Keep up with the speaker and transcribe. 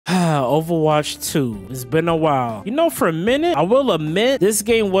Overwatch 2. It's been a while. You know, for a minute, I will admit, this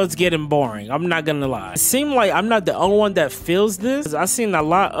game was getting boring. I'm not gonna lie. It seemed like I'm not the only one that feels this. I've seen a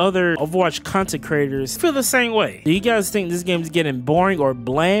lot of other Overwatch content creators feel the same way. Do you guys think this game is getting boring or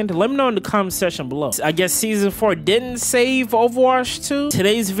bland? Let me know in the comment section below. I guess Season 4 didn't save Overwatch 2.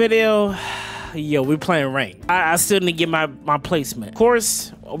 Today's video, yo, we playing rank. I still need to get my placement. Of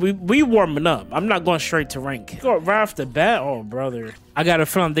course, we warming up. I'm not going straight to rank. Go right off the bat. Oh, brother. I got a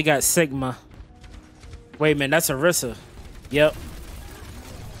feeling they got Sigma. Wait a minute, that's Arissa. Yep.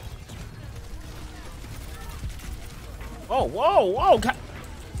 Oh, whoa, whoa. God.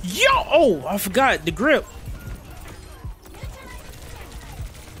 Yo, oh, I forgot the grip.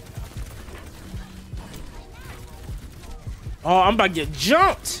 Oh, I'm about to get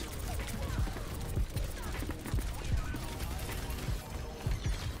jumped.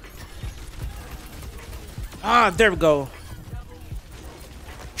 Ah, there we go.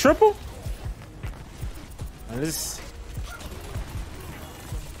 Triple? This.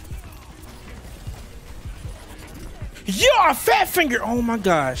 Yo, a fat finger. Oh my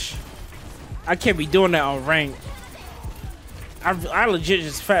gosh. I can't be doing that on rank. I legit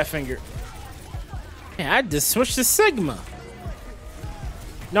just fat finger. Man, I just switched to Sigma.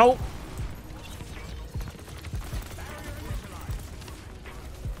 Nope.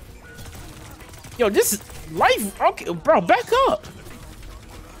 Yo, this is life. Okay, bro, back up.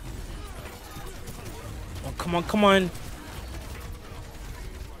 Oh, come on, come on.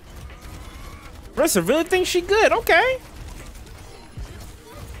 Rissa really thinks she good. Okay.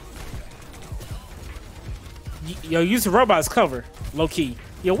 Yo, use the robot's cover. Low key.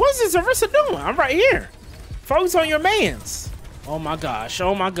 Yo, what's this Arissa doing? I'm right here. Focus on your mans. Oh my gosh.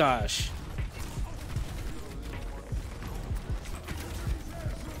 Oh my gosh.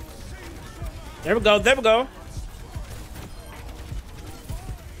 There we go. There we go.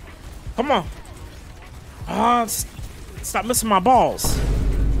 Come on. Oh, stop missing my balls.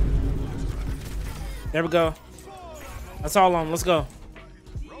 There we go. That's all on. Let's go.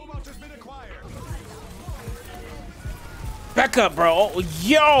 Back up, bro. Oh,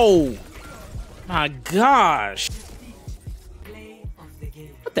 yo. My gosh.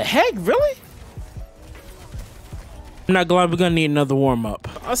 What the heck? Really? I'm not glad we're gonna need another warm up.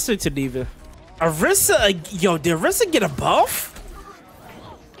 I'll stick to Diva. Arissa, yo, did Arissa get a buff?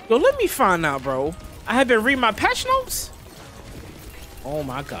 Yo, let me find out, bro. I haven't read my patch notes. Oh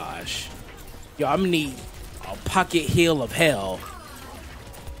my gosh. Yo, I'm gonna need a pocket heal of hell.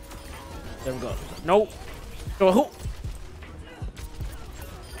 There we go. Nope. Yo, who?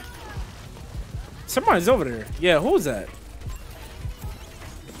 Somebody's over there. Yeah, who's that?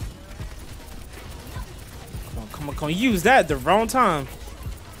 Come on, come on, come on. Use that at the wrong time.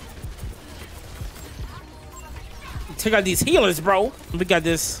 Take out these healers, bro. We got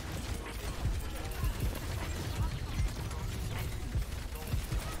this.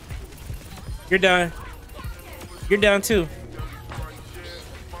 You're done. You're done too.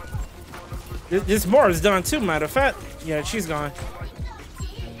 This more is done too, matter of fact. Yeah, she's gone.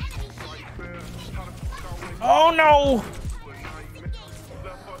 Oh no!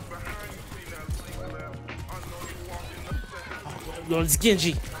 Yo, it's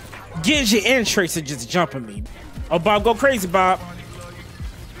Genji. Genji and Tracer just jumping me. Oh, Bob, go crazy, Bob.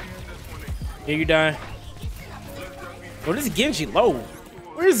 Yeah, you done. Oh, this is Genji low.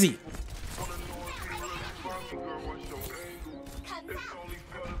 Where is he?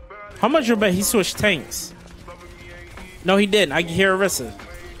 How much you bet he switched tanks? No, he didn't. I can hear Arissa.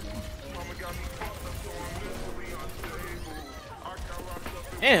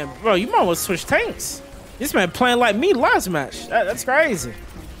 Damn, bro, you might want to switch tanks. This man playing like me last match. That's crazy.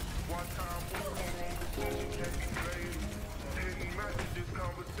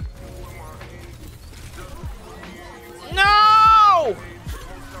 No!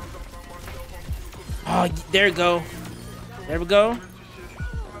 Oh, there we go. There we go.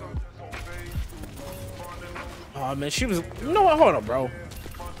 Oh man, she was. You know what? Hold on, bro.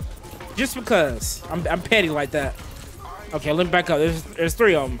 Just because I'm petty like that. Okay, let me back up. There's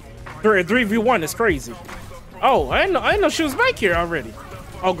three of them. 3v1 is crazy. Oh, I didn't know she was back here already.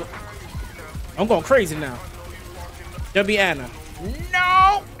 Oh, I'm going crazy now. W Anna.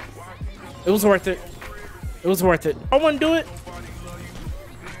 No! It was worth it. It was worth it. I wouldn't do it.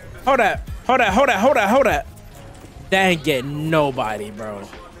 Hold that. Hold that. Hold that. Hold that. Hold that. That ain't getting nobody, bro.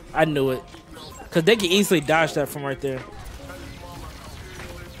 I knew it. Because they can easily dodge that from right there.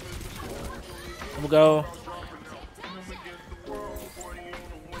 Here we go.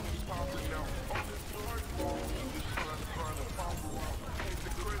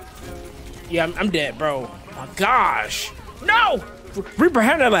 Yeah, I'm dead, bro. Oh my gosh. No! Reaper,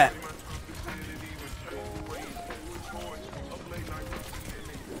 handle that.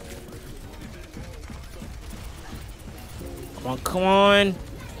 Come on, come on.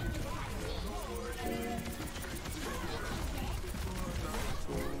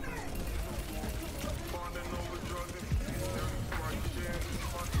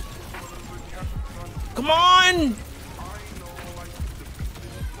 Come on!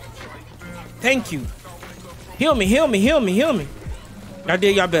 Thank you. Heal me, heal me, heal me, heal me. Y'all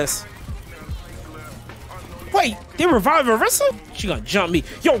did y'all best. Wait, they revive Arissa? She gonna jump me.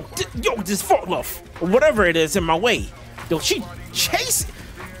 Yo, this forklift, or whatever it is in my way. Yo, she chase.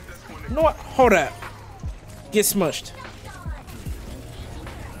 You know what? Hold up. Get smushed.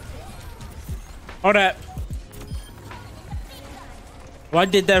 Hold up. Well, I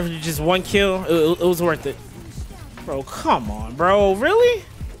did that for just one kill. It was worth it. Bro, come on, bro. Really?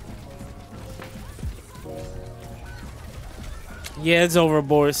 Yeah, it's over,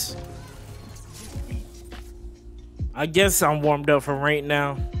 boys. I guess I'm warmed up for right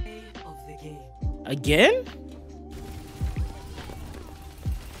now. Again?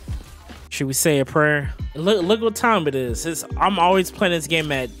 Should we say a prayer? Look what time it is. I'm always playing this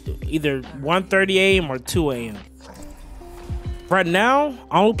game at either 1:30 a.m. or 2 a.m. Right now,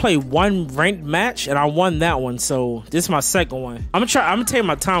 I only play one ranked match, and I won that one. So this is my second one. I'm gonna take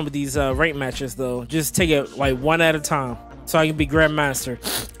my time with these ranked matches, though. Just take it like one at a time, so I can be Grandmaster.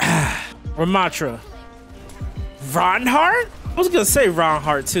 Ramatra. Ronhart? I was gonna say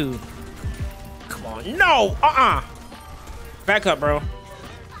Ronhart too. Come on, no, back up, bro.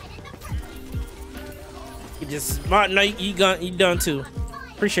 You just no, you done too.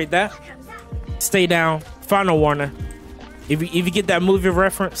 Appreciate that. Stay down. Final warning. If you get that movie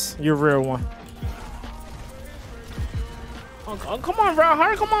reference, you're a real one. Oh, come on, bro.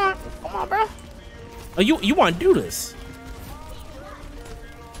 Hard, come on, bro. Oh, you want to do this?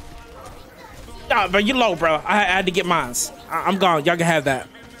 Nah, bro, you low, bro. I had to get mine. I'm gone. Y'all can have that.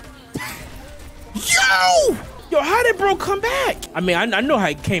 Yo, how did bro come back? I mean, I know how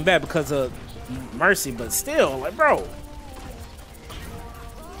he came back because of Mercy, but still, like, bro.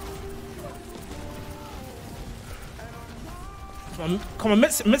 Come on,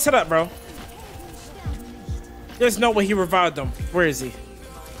 mix it up, bro. There's no way he revived them. Where is he?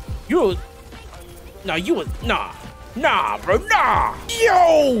 Nah, bro, nah.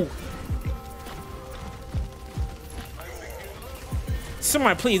 Yo!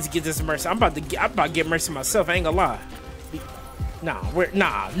 Somebody please get this Mercy. I'm about to get Mercy myself. I ain't gonna lie. Nah.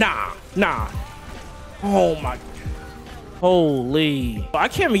 Oh my. Holy. I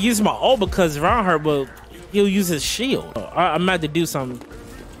can't even use my ult because around her, but he'll use his shield. I'm about to do something.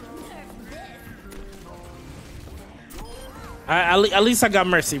 At least I got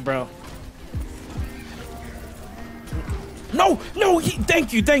Mercy, bro. No,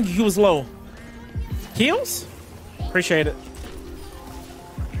 thank you. He was low. Kills? Appreciate it.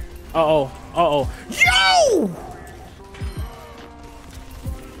 Uh-oh. Yo!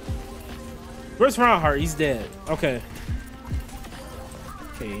 Where's Ronhart? He's dead. Okay.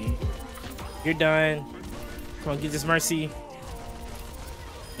 You're done. Come on, get this Mercy.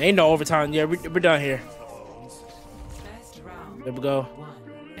 Ain't no overtime. Yeah, we're done here. There we go.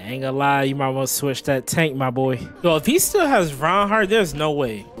 I ain't gonna lie, you might want to switch that tank, my boy. Yo, if he still has Ronhart, there's no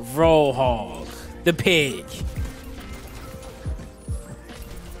way. Roadhog, the pig.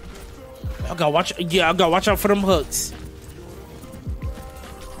 I gotta watch. Yeah, I gotta watch out for them hooks.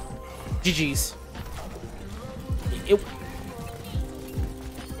 GG's.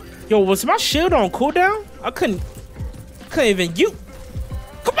 Yo, was my shield on cooldown? I couldn't even you.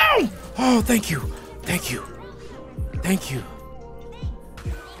 Come on! Oh, thank you.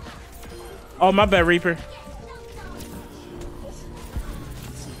 Oh, my bad, Reaper.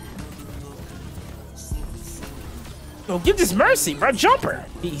 Yo, give this Mercy, bro. Jumper.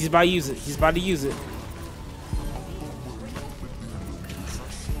 He's about to use it.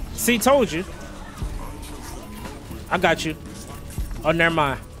 See, told you. I got you. Oh, never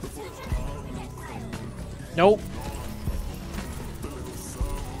mind. Nope.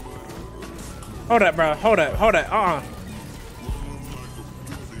 Hold up, bro. Hold up.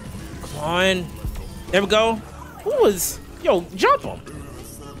 Come on. There we go. Who was? Yo, jump him.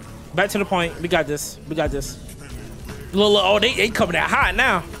 Back to the point. We got this. Oh, they coming out hot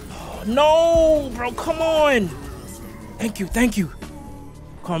now. Oh, no, bro. Come on. Thank you.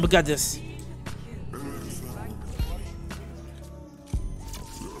 Come on, we got this.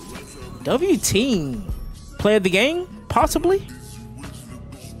 W team. Play of the game? Possibly?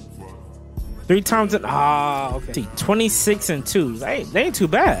 3 times in. Okay. See, 26-2. They ain't too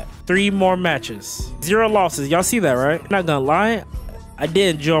bad. 3 more matches. 0 losses. Y'all see that, right? Not gonna lie. I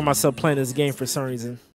did enjoy myself playing this game for some reason.